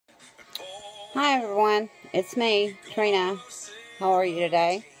Hi everyone, it's me, Trina. How are you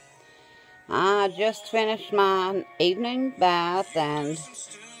today? I just finished my evening bath and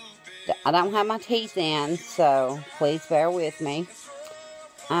I don't have my teeth in, so please bear with me.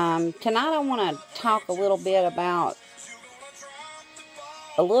 Tonight I want to talk a little bit about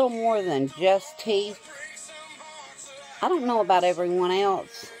a little more than just teeth. I don't know about everyone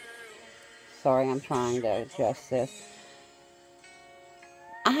else. Sorry, I'm trying to adjust this.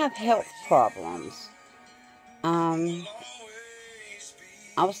 I have health problems. I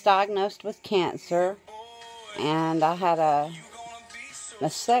was diagnosed with cancer, and I had a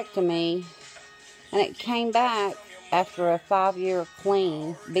mastectomy, and it came back after a 5-year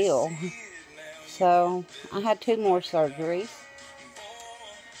clean bill. So I had 2 more surgeries,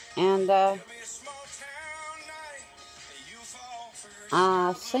 and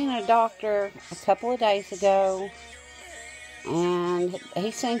I seen a doctor a couple of days ago, and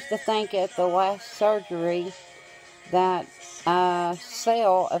he seems to think at the last surgery that a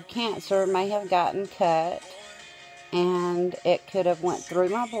cell of cancer may have gotten cut, and it could have went through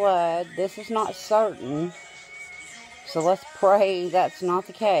my blood. This is not certain, so let's pray that's not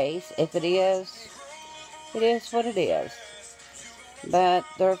the case. If it is what it is. But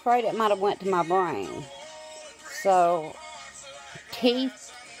they're afraid it might have went to my brain. So,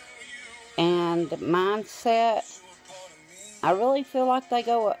 teeth and mindset, I really feel like they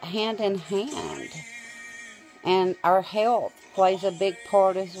go hand in hand. And our health plays a big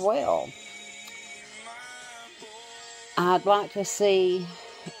part as well. I'd like to see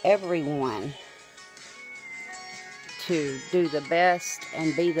everyone to do the best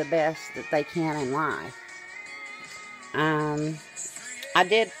and be the best that they can in life. I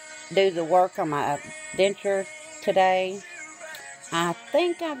did do the work on my denture today. I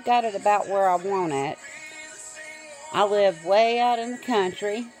think I've got it about where I want it. I live way out in the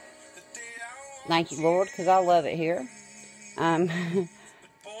country. Thank you, Lord, because I love it here. I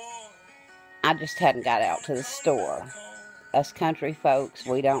just hadn't got out to the store. Us country folks,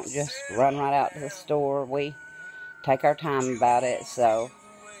 we don't just run right out to the store. We take our time about it. So,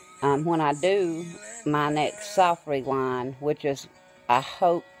 when I do my next Sofri line, which is, I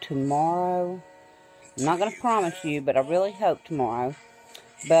hope tomorrow. I'm not going to promise you, but I really hope tomorrow.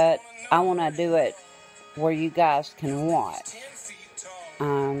 But I want to do it where you guys can watch.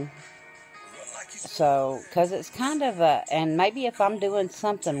 So, because it's kind of and maybe if I'm doing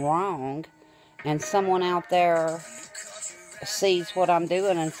something wrong and someone out there sees what I'm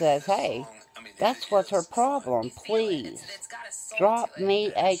doing and says, hey, that's what's her problem, please drop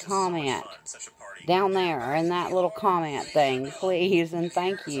me a comment down there in that little comment thing, please, and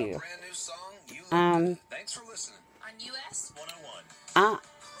thank you.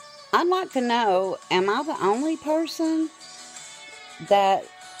 I'd like to know, am I the only person that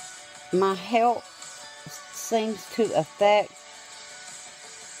my health seems to affect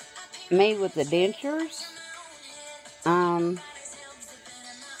me with the dentures?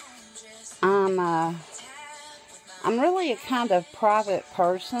 I'm really a kind of private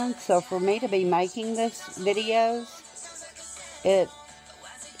person, so for me to be making this videos, I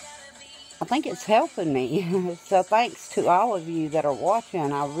think it's helping me. So thanks to all of you that are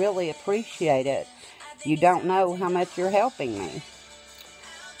watching. I really appreciate it. You don't know how much you're helping me.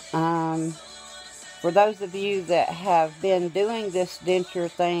 For those of you that have been doing this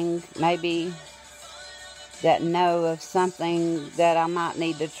denture thing, maybe that know of something that I might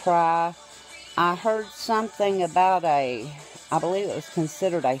need to try, I heard something about I believe it was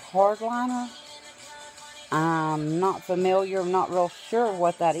considered a hardliner. I'm not familiar, I'm not real sure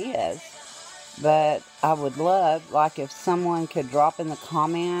what that is. But I would love, like, if someone could drop in the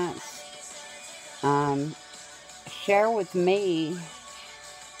comments, share with me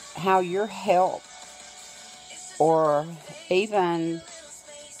how your health or even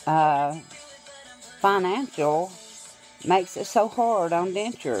financial makes it so hard on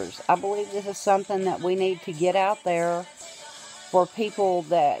dentures. I believe this is something that we need to get out there for people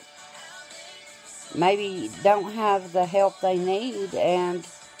that maybe don't have the help they need, and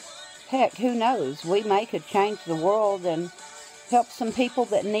heck, who knows, we may could change the world and help some people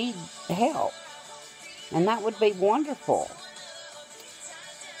that need help, and that would be wonderful.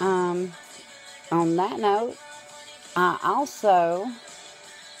 On that note, I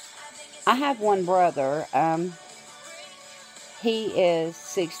have one brother. He is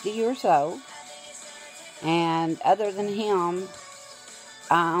 60 years old, and other than him,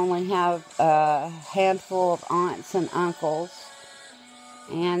 I only have a handful of aunts and uncles,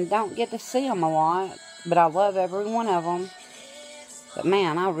 and don't get to see them a lot, but I love every one of them. But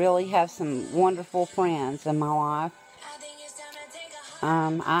man, I really have some wonderful friends in my life.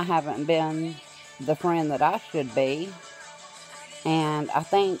 I haven't been the friend that I should be. And I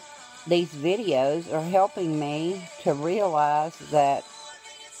think these videos are helping me to realize that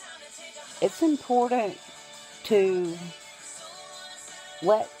it's important to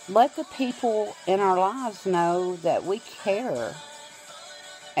let the people in our lives know that we care.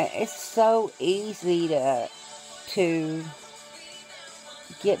 It's so easy to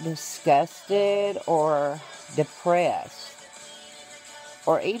get disgusted or depressed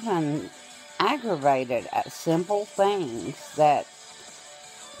or even aggravated at simple things that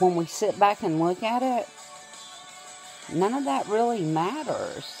when we sit back and look at it, none of that really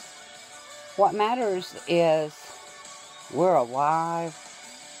matters. What matters is we're alive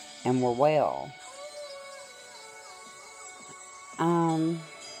and we're well.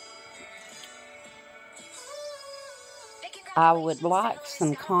 I would like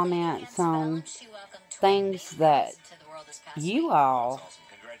some comments on things that you all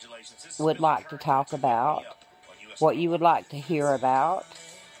would like to talk about, what you would like to hear about.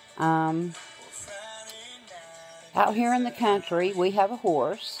 Out here in the country, we have a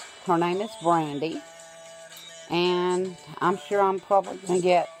horse. Her name is Brandy. And I'm sure I'm probably going to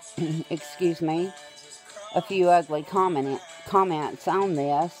get, excuse me, a few ugly comments on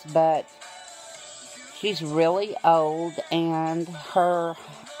this, but she's really old, and her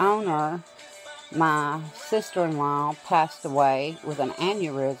owner, my sister-in-law, passed away with an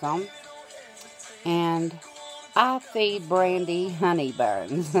aneurysm, and I feed Brandy honey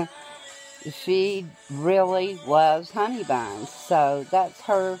buns. She really loves honey buns, so that's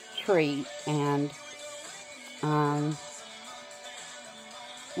her treat. And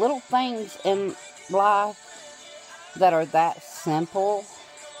little things in life that are that simple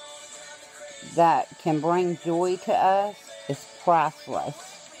that can bring joy to us is priceless.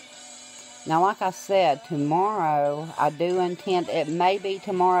 Now, like I said, tomorrow I do intend, it may be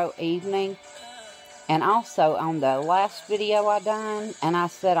tomorrow evening, and also on the last video I done, and I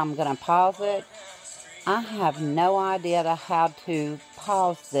said I'm going to pause it, I have no idea how to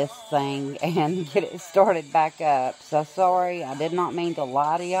pause this thing and get it started back up. So sorry, I did not mean to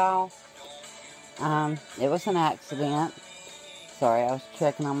lie to y'all. It was an accident. Sorry, I was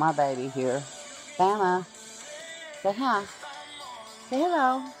checking on my baby here. Bama, say hi. Say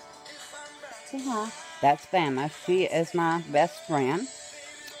hello. Say hi. That's Bama. She is my best friend.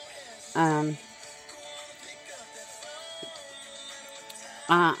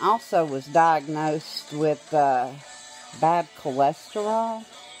 I also was diagnosed with bad cholesterol,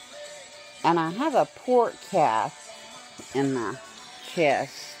 and I have a pork calf in my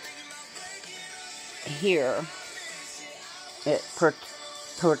chest here. It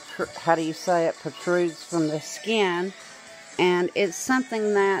how do you say it? Protrudes from the skin, and it's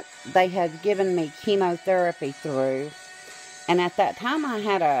something that they had given me chemotherapy through. And at that time, I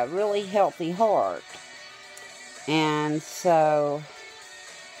had a really healthy heart, and so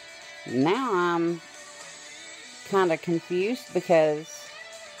now I'm kind of confused because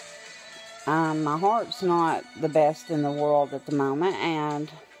my heart's not the best in the world at the moment,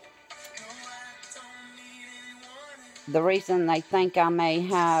 and the reason they think I may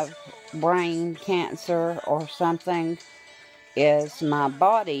have brain cancer or something is my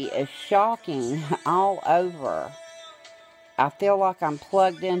body is shocking all over. I feel like I'm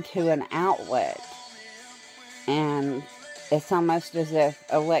plugged into an outlet, and it's almost as if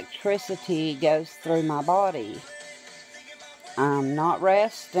electricity goes through my body. I'm not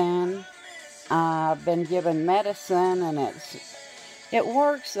resting. I've been given medicine, and it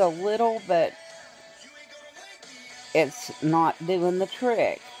works a little, but it's not doing the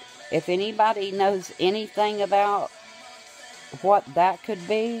trick. If anybody knows anything about what that could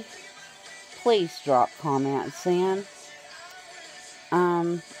be, please drop comments in.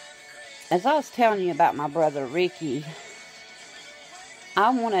 As I was telling you about my brother Ricky, I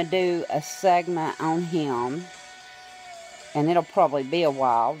want to do a segment on him, and it'll probably be a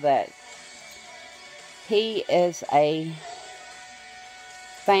while, that he is a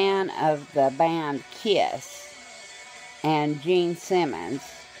fan of the band Kiss and Gene Simmons,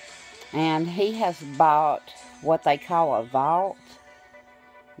 and he has bought what they call a vault.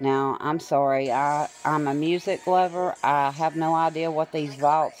 Now, I'm sorry, I'm a music lover. I have no idea what these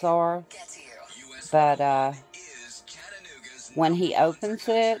vaults are, but when he opens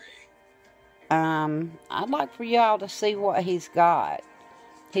it, I'd like for y'all to see what he's got.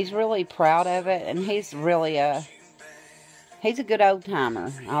 He's really proud of it, and he's a good old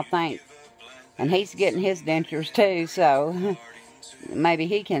timer, I think. And he's getting his dentures too, so maybe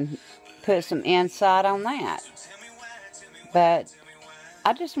he can put some insight on that. But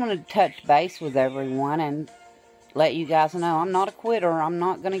I just wanted to touch base with everyone and let you guys know I'm not a quitter. I'm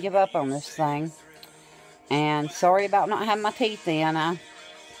not going to give up on this thing. And sorry about not having my teeth in. I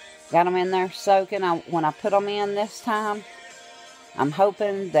got them in there soaking. When I put them in this time, I'm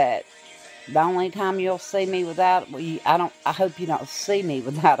hoping that the only time you'll see me without, I hope you don't see me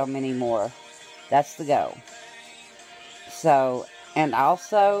without them anymore. That's the goal. So, and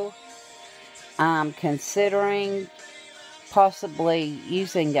also, I'm considering possibly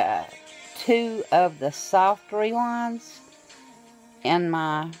using 2 of the soft relines in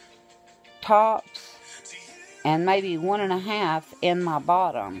my tops and maybe 1.5 in my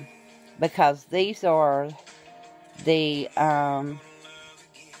bottom, because these are the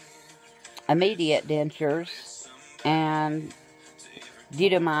immediate dentures, and due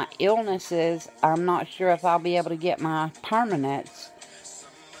to my illnesses, I'm not sure if I'll be able to get my permanents.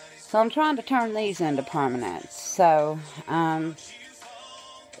 So I'm trying to turn these into permanents. So,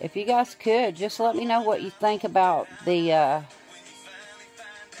 if you guys could, just let me know what you think about the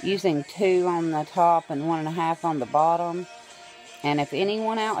using 2 on the top and 1.5 on the bottom. And if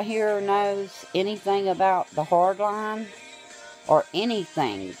anyone out here knows anything about the hard line, or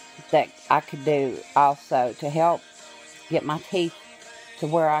anything that I could do also to help get my teeth to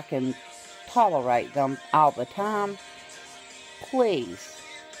where I can tolerate them all the time, please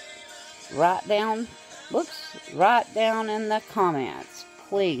write down in the comments.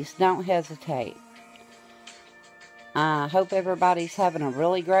 Please don't hesitate. I hope everybody's having a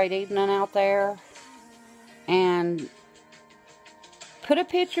really great evening out there. And put a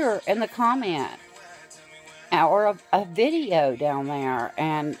picture in the comment or a video down there.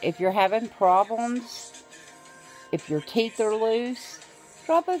 And if you're having problems, if your teeth are loose,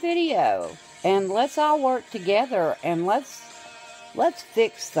 drop a video. And let's all work together and let's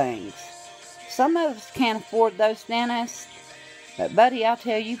fix things. Some of us can't afford those dentists. But, buddy, I'll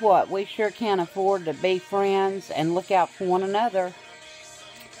tell you what, we sure can't afford to be friends and look out for one another.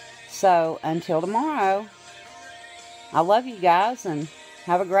 So, until tomorrow, I love you guys and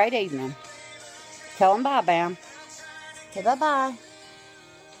have a great evening. Tell them bye, Bam. Say bye-bye.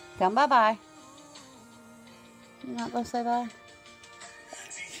 Tell them bye-bye. You not going to say bye?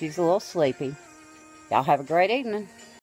 She's a little sleepy. Y'all have a great evening.